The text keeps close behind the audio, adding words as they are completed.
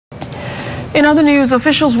In other news,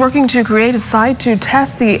 officials working to create a site to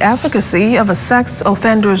test the efficacy of a sex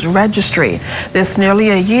offenders registry. This nearly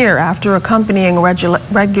a year after accompanying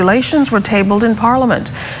regulations were tabled in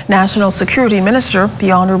Parliament. National Security Minister,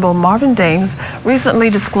 the Honourable Marvin Daines, recently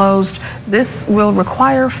disclosed this will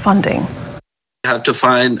require funding. We have to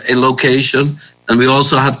find a location, and we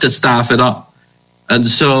also have to staff it up. And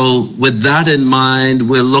so with that in mind,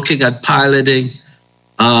 we're looking at piloting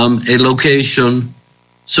a location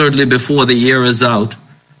certainly before the year is out,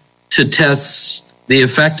 to test the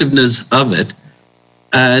effectiveness of it.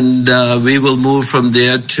 And we will move from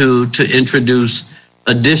there to introduce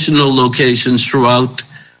additional locations throughout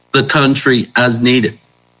the country as needed.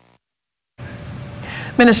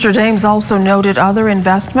 Minister Daines also noted other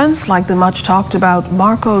investments like the much talked about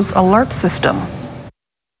Marco's alert system.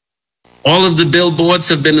 All of the billboards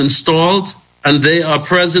have been installed and they are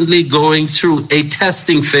presently going through a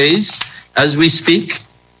testing phase as we speak.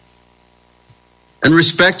 In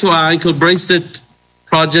respect to our ankle bracelet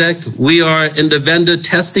project, we are in the vendor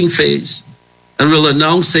testing phase and will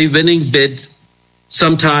announce a winning bid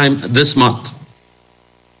sometime this month.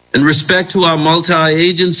 In respect to our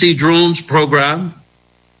multi-agency drones program,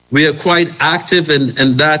 we are quite active in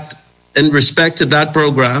respect to that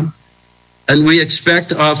program, and we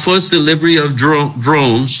expect our first delivery of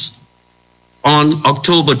drones on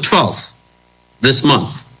October 12th this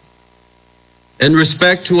month. In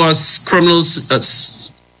respect to our criminal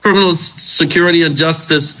security and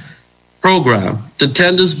justice program, the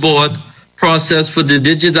tenders board process for the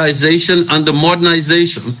digitization and the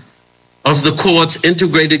modernization of the court's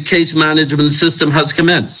integrated case management system has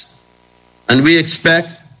commenced. And we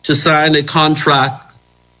expect to sign a contract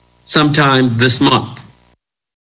sometime this month.